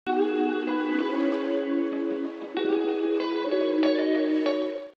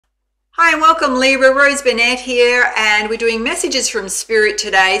Hi and welcome Libra, Burnett here, and we're doing messages from Spirit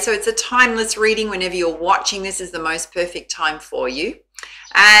today. So it's a timeless reading. Whenever you're watching this is the most perfect time for you.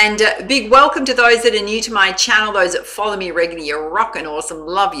 And big welcome to those that are new to my channel, those that follow me regularly. You're rocking awesome,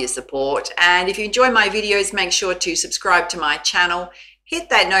 love your support. And if you enjoy my videos, make sure to subscribe to my channel. Hit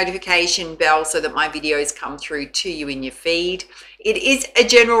that notification bell so that my videos come through to you in your feed. It is a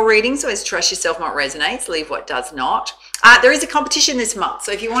general reading, so as trust yourself what resonates, leave what does not. There is a competition this month,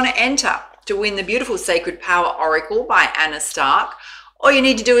 so if you want to enter to win the beautiful Sacred Power Oracle by Anna Stark, all you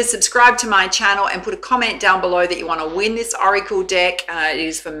need to do is subscribe to my channel and put a comment down below that you want to win this Oracle deck. It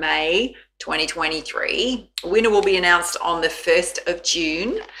is for May 2023. The winner will be announced on the 1st of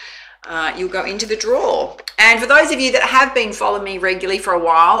June. You'll go into the draw. And for those of you that have been following me regularly for a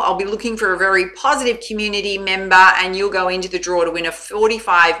while, I'll be looking for a very positive community member, and you'll go into the draw to win a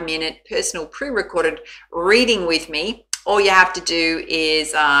 45-minute personal pre-recorded reading with me. All you have to do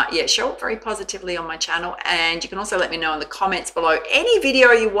is show up very positively on my channel, and you can also let me know in the comments below any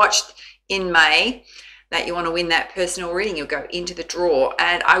video you watched in May that you want to win that personal reading. You'll go into the draw,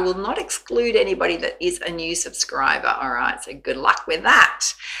 and I will not exclude anybody that is a new subscriber. All right, so good luck with that.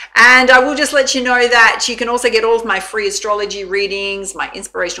 And I will just let you know that you can also get all of my free astrology readings, my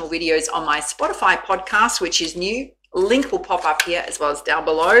inspirational videos on my Spotify podcast, which is new. Link will pop up here as well as down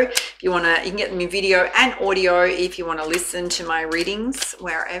below. If you want to, you can get them in video and audio if you want to listen to my readings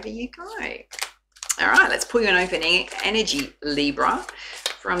wherever you go. All right, let's pull you an open energy, Libra,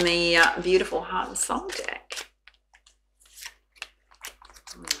 from the beautiful Heart and Soul deck.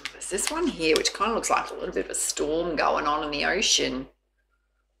 There's this one here, which kind of looks like a little bit of a storm going on in the ocean.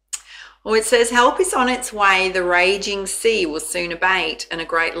 Well, it says, help is on its way, the raging sea will soon abate, and a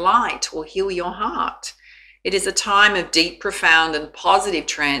great light will heal your heart. It is a time of deep, profound, and positive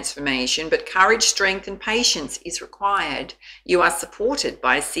transformation, but courage, strength, and patience is required. You are supported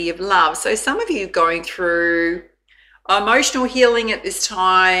by a sea of love. So some of you going through emotional healing at this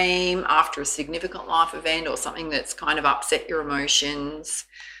time after a significant life event or something that's kind of upset your emotions.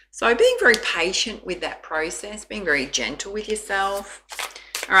 So being very patient with that process, being very gentle with yourself.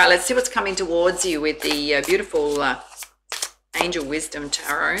 All right, let's see what's coming towards you with the beautiful Angel Wisdom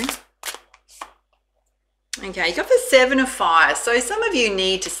Tarot. Okay, you got the Seven of Fire. So some of you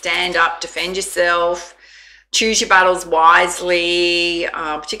need to stand up, defend yourself, choose your battles wisely,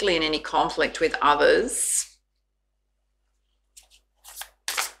 particularly in any conflict with others.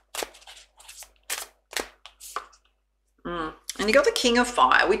 And you got the King of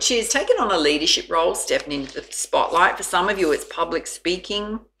Fire, which is taking on a leadership role, stepping into the spotlight. For some of you, it's public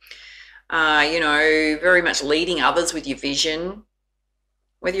speaking, you know, very much leading others with your vision,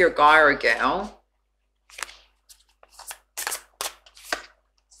 whether you're a guy or a girl.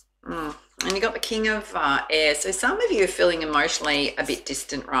 And you got the King of Air. So some of you are feeling emotionally a bit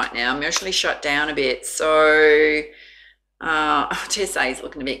distant right now, emotionally shut down a bit. So TSA is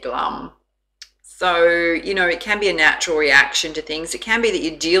looking a bit glum. So, you know, it can be a natural reaction to things. It can be that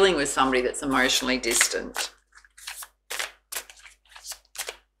you're dealing with somebody that's emotionally distant.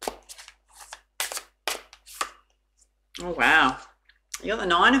 Oh, wow. You got the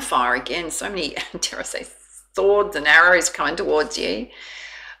Nine of Fire again. So many, dare I say, swords and arrows coming towards you.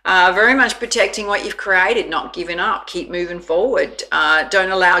 Very much protecting what you've created, not giving up, keep moving forward.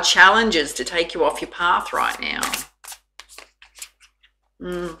 Don't allow challenges to take you off your path right now.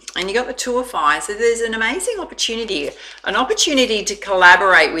 And you got the Two of Fire. So there's an amazing opportunity, to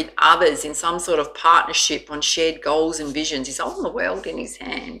collaborate with others in some sort of partnership on shared goals and visions. He's holding the world in his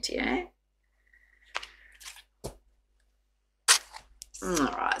hand, yeah? All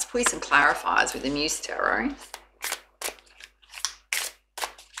right, let's put you some clarifiers with the Muse Tarot.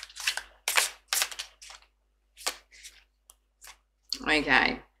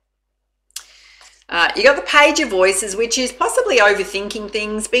 Okay. You got the Page of Voices, which is possibly overthinking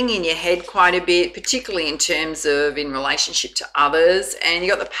things, being in your head quite a bit, particularly in terms of in relationship to others. And you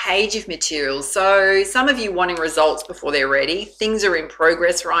got the Page of Materials. So some of you wanting results before they're ready. Things are in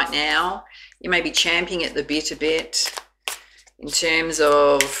progress right now. You may be champing at the bit a bit in terms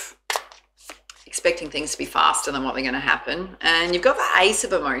of expecting things to be faster than what they're going to happen. And you've got the Ace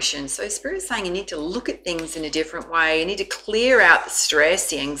of Emotions. So Spirit's saying you need to look at things in a different way. You need to clear out the stress,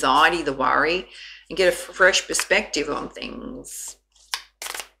 the anxiety, the worry, and get a fresh perspective on things.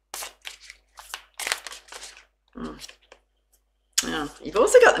 Yeah. You've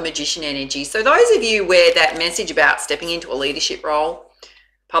also got the Magician energy. So those of you where that message about stepping into a leadership role,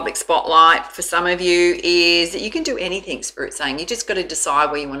 public spotlight for some of you, is that you can do anything, Spirit's saying. You just got to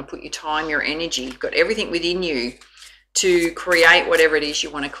decide where you want to put your time, your energy. You've got everything within you to create whatever it is you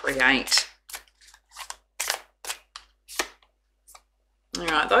want to create. All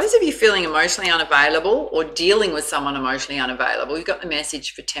right, those of you feeling emotionally unavailable or dealing with someone emotionally unavailable, you've got the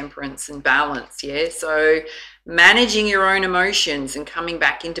message for temperance and balance, yeah? So managing your own emotions and coming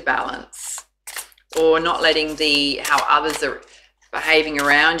back into balance, or not letting how others are behaving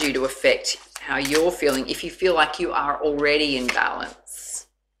around you to affect how you're feeling if you feel like you are already in balance.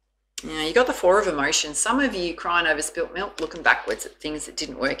 Yeah, you got the 4 of emotions. Some of you crying over spilt milk, looking backwards at things that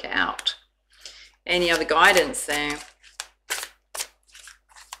didn't work out. Any other guidance there?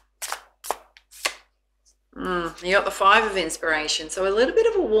 You got the 5 of inspiration. So a little bit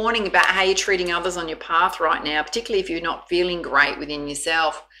of a warning about how you're treating others on your path right now, particularly if you're not feeling great within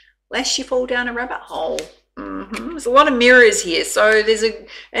yourself, lest you fall down a rabbit hole. There's a lot of mirrors here. So there's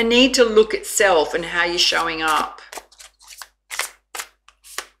a need to look at self and how you're showing up.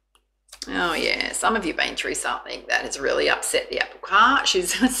 Oh yeah, some of you have been through something that has really upset the apple cart.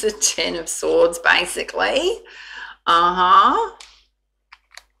 It's a 10 of swords basically.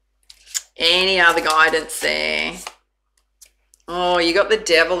 Any other guidance there? Oh, you got the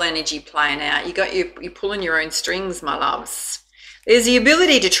devil energy playing out. You're pulling your own strings, my loves. There's the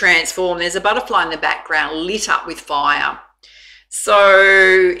ability to transform. There's a butterfly in the background lit up with fire.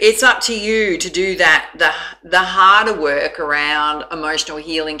 So it's up to you to do that, the harder work around emotional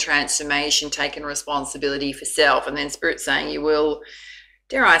healing, transformation, taking responsibility for self. And then Spirit's saying you will,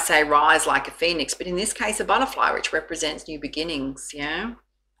 dare I say, rise like a phoenix, but in this case, a butterfly, which represents new beginnings, yeah?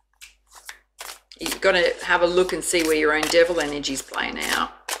 You've got to have a look and see where your own devil energy is playing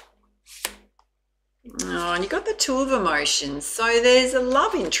out. Oh, and you've got the 2 of emotions. So there's a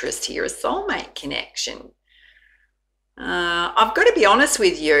love interest here, a soulmate connection. I've got to be honest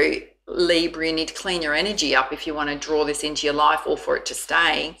with you, Libra, you need to clean your energy up if you want to draw this into your life or for it to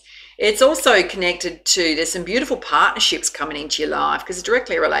stay. It's also connected to, there's some beautiful partnerships coming into your life because it's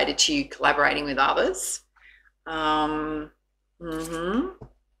directly related to you collaborating with others.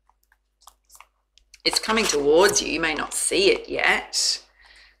 It's coming towards you. You may not see it yet.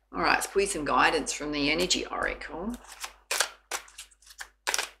 All right, let's pull you some guidance from the Energy Oracle.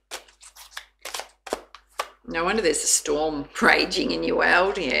 No wonder there's a storm raging in your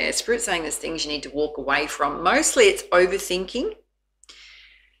world. Yeah, Spirit's saying there's things you need to walk away from. Mostly it's overthinking,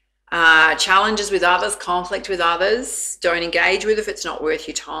 challenges with others, conflict with others. Don't engage with if it's not worth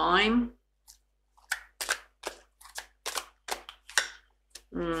your time.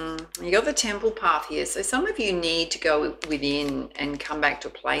 You got the temple path here. So some of you need to go within and come back to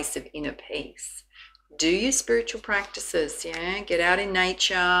a place of inner peace. Do your spiritual practices, yeah? Get out in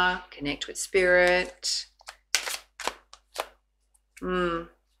nature, connect with spirit. You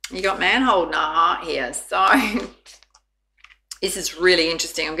got man holding a heart here. So this is really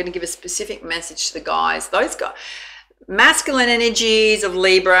interesting. I'm going to give a specific message to the guys. Those guys, masculine energies of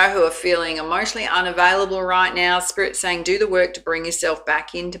Libra who are feeling emotionally unavailable right now. Spirit saying do the work to bring yourself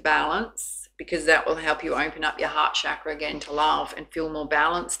back into balance, because that will help you open up your heart chakra again to love and feel more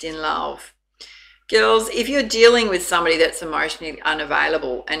balanced in love. Girls, if you're dealing with somebody that's emotionally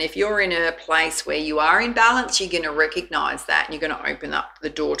unavailable, and if you're in a place where you are in balance, you're going to recognize that and you're going to open up the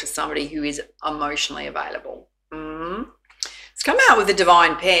door to somebody who is emotionally available. It's come out with a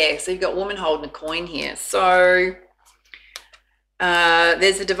divine pair. So you've got woman holding a coin here. So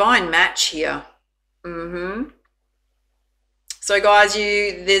there's a divine match here. So guys,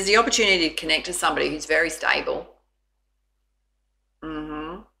 there's the opportunity to connect to somebody who's very stable.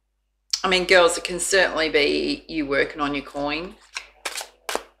 I mean, girls, it can certainly be you working on your coin.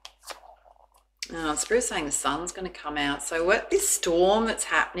 Spirit's saying the sun's going to come out. So what this storm that's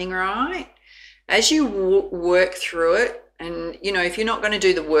happening, right? As you work through it, and you know, if you're not going to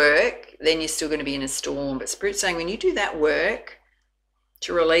do the work, then you're still going to be in a storm. But Spirit's saying when you do that work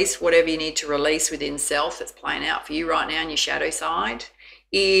to release whatever you need to release within self that's playing out for you right now in your shadow side,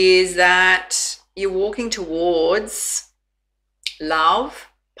 is that you're walking towards love,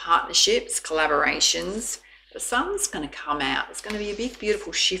 partnerships, collaborations. The sun's going to come out. It's going to be a big,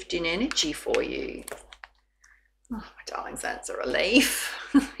 beautiful shift in energy for you. Oh, my darlings, that's a relief.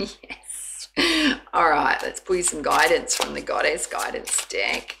 Yes. All right, let's pull you some guidance from the Goddess Guidance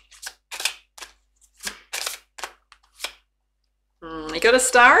deck. You got a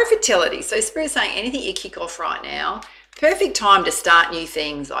Star of Fertility. So Spirit's saying anything you kick off right now, perfect time to start new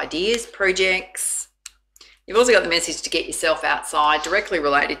things, ideas, projects. You've also got the message to get yourself outside, directly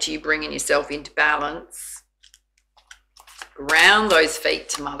related to you bringing yourself into balance. Ground those feet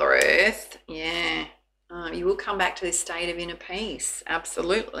to Mother Earth. Yeah. You will come back to this state of inner peace.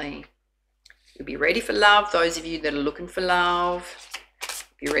 Absolutely. You'll be ready for love. Those of you that are looking for love,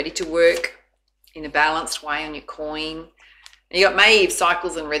 be ready to work in a balanced way on your coin. You got Maeve,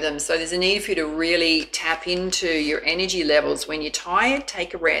 cycles and rhythms. So there's a need for you to really tap into your energy levels. When you're tired,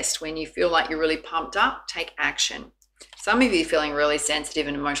 take a rest. When you feel like you're really pumped up, take action. Some of you are feeling really sensitive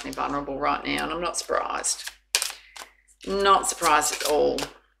and emotionally vulnerable right now, and I'm not surprised. Not surprised at all.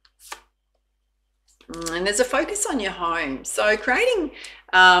 And there's a focus on your home. So creating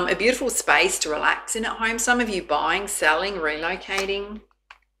a beautiful space to relax in at home. Some of you buying, selling, relocating.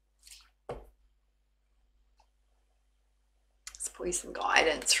 Let's pull you some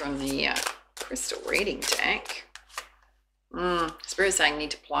guidance from the crystal reading deck. Spirit's saying you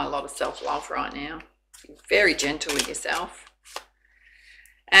need to apply a lot of self-love right now. Be very gentle with yourself.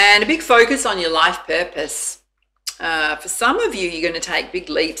 And a big focus on your life purpose. For some of you, you're going to take big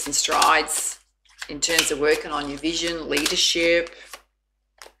leaps and strides in terms of working on your vision, leadership.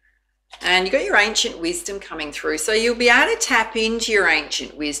 And you've got your ancient wisdom coming through. So you'll be able to tap into your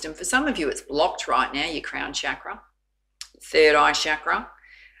ancient wisdom. For some of you, it's blocked right now, your crown chakra, third eye chakra,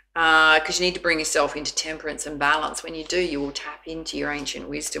 because you need to bring yourself into temperance and balance. When you do, you will tap into your ancient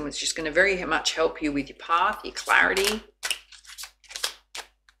wisdom, which is just going to very much help you with your path, your clarity.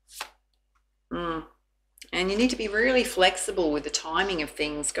 And you need to be really flexible with the timing of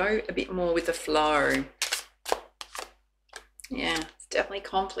things. Go a bit more with the flow. Yeah, it's definitely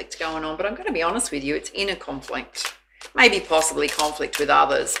conflict going on, but I'm going to be honest with you, it's inner conflict. Maybe possibly conflict with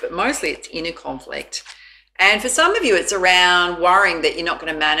others, but mostly it's inner conflict. And for some of you, it's around worrying that you're not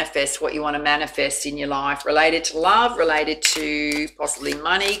going to manifest what you want to manifest in your life, related to love, related to possibly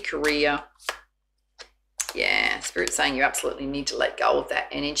money, career. Yeah, Spirit's saying you absolutely need to let go of that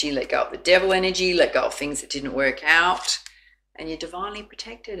energy, let go of the devil energy, let go of things that didn't work out. And you're divinely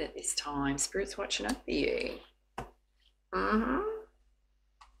protected at this time. Spirit's watching over you. Let's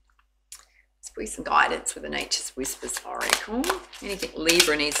put some guidance with the Nature's Whispers Oracle. Anything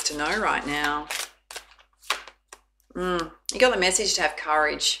Libra needs to know right now. You got the message to have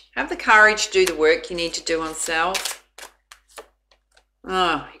courage. Have the courage to do the work you need to do on self.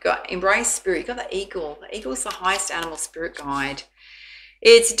 Oh, you got embrace spirit. You got the eagle. The eagle is the highest animal spirit guide.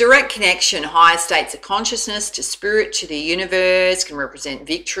 It's direct connection, higher states of consciousness to spirit, to the universe. Can represent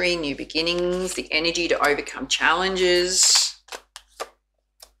victory, new beginnings, the energy to overcome challenges.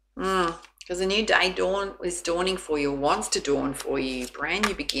 Because a new day is dawning for you, wants to dawn for you. Brand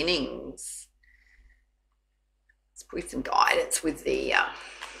new beginnings. Let's put some guidance with the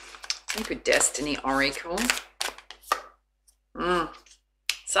Sacred Destiny Oracle.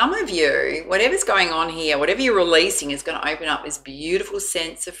 Some of you, whatever's going on here, whatever you're releasing is going to open up this beautiful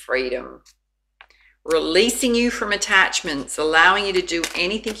sense of freedom. Releasing you from attachments, allowing you to do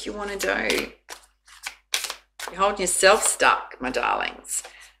anything you want to do. You're holding yourself stuck, my darlings.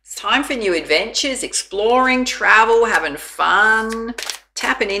 It's time for new adventures, exploring, travel, having fun,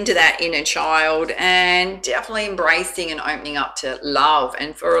 tapping into that inner child, and definitely embracing and opening up to love.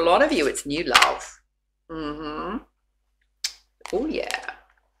 And for a lot of you, it's new love. Oh, yeah.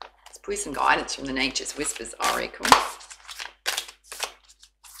 Let's put some guidance from the Nature's Whispers Oracle.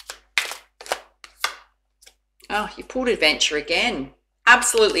 Oh, you pulled adventure again.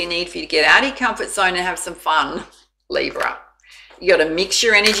 Absolutely a need for you to get out of your comfort zone and have some fun, Libra. You got to mix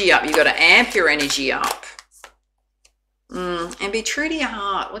your energy up. You got to amp your energy up. And be true to your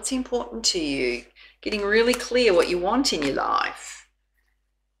heart. What's important to you? Getting really clear what you want in your life.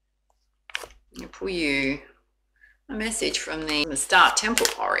 I'll pull you a message from the Star Temple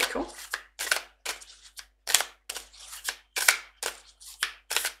Oracle.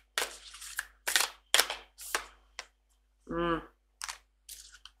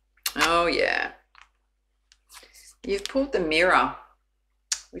 Oh yeah. You've pulled the mirror,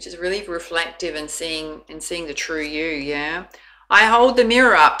 which is really reflective and seeing the true you, yeah? I hold the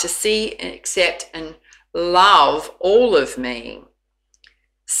mirror up to see and accept and love all of me.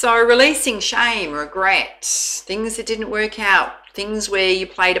 So releasing shame, regret, things that didn't work out, things where you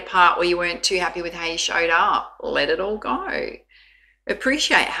played a part where you weren't too happy with how you showed up, let it all go.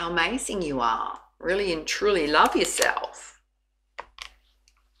 Appreciate how amazing you are. Really and truly love yourself.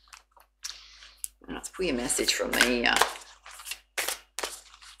 And let's pull your message from the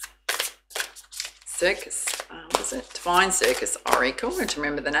Circus, what is it? Divine Circus Oracle. I have to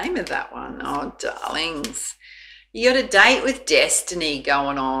remember the name of that one. Oh, darlings. You got a date with destiny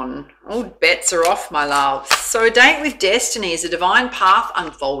going on. All bets are off, my love. So a date with destiny is a divine path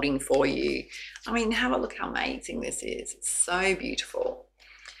unfolding for you. I mean, have a look how amazing this is. It's so beautiful.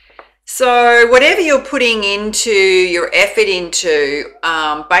 So whatever you're putting into your effort into,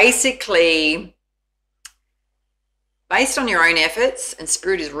 basically based on your own efforts, and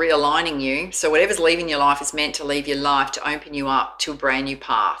Spirit is realigning you. So whatever's leaving your life is meant to leave your life to open you up to a brand new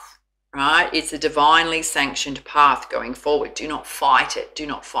path. right? It's a divinely sanctioned path going forward. Do not fight it. Do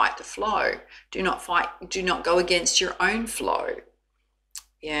not fight the flow. Do not go against your own flow.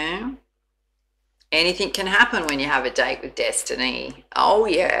 Yeah. Anything can happen when you have a date with destiny. Oh,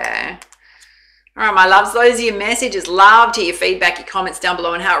 yeah. All right, my loves, those are your messages. Love to hear your feedback, your comments down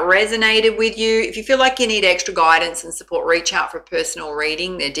below and how it resonated with you. If you feel like you need extra guidance and support, reach out for a personal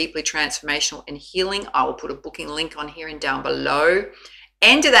reading. They're deeply transformational and healing. I will put a booking link on here and down below.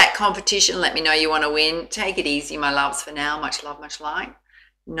 Enter that competition. Let me know you want to win. Take it easy, my loves, for now. Much love, much light.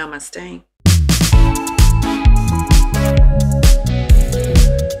 Namaste.